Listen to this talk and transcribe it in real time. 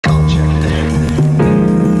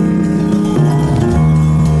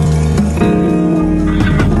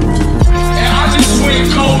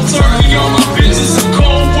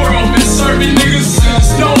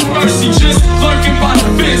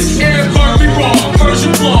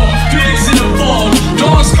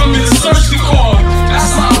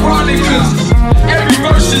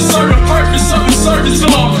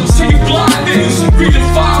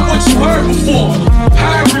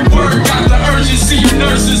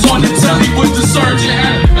was on the telly with the surgeon.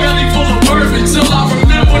 Had a belly full of bourbon till I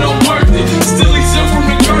remembered I'm worth it. Still exempt from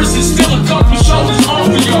the curses, still a couple shoulders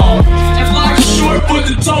over y'all. And life's short, but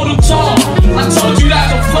the total tall. I told you that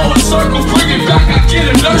the flow is circle, bring it back. I get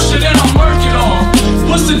inertia, then I work it on.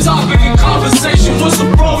 What's the topic in conversation? What's the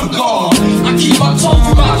protocol? I keep my toe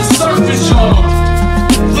from out the surface, y'all.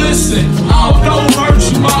 Listen, I don't know who hurt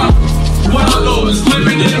you, ma. What I know is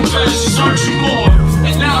living in the past hurt you more.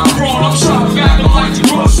 And now I'm grown, I'm trying back like the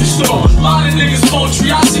grocery store. Lot of niggas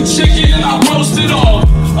poultry, I see chicken and I roast it all.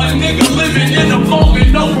 A nigga living in the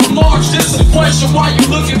moment, no remarks. Just a question, why you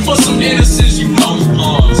looking for some innocence? You know you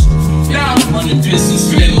lost. Now I'm running business,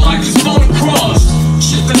 feeling like it's on the cross.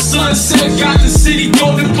 Shit, the sunset got the city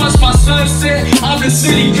golden. Plus my sunset, I'm the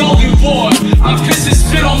city golden boy. I'm pissing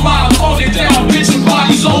spit on my opponent, down bitching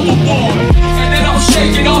bodies overboard. And then I'm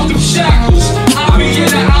shaking off them shackles. I be in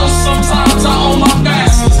the house sometimes, I own my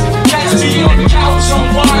masters. Catch me on the couch,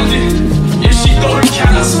 unwinding. If she throw the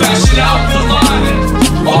cat, I smash it out the lining.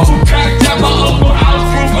 Off a pack that my uncle house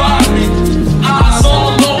provided. Eyes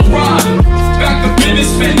all low riding. Back to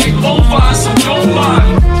business, man, they bovine, so don't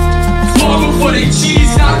mind. Falling for they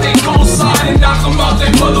cheese, out they cosign. And knock them out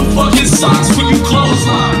they motherfucking socks when you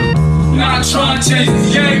clothesline. Not trying to change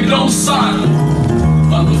the game, don't sign them,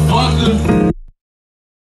 motherfucker.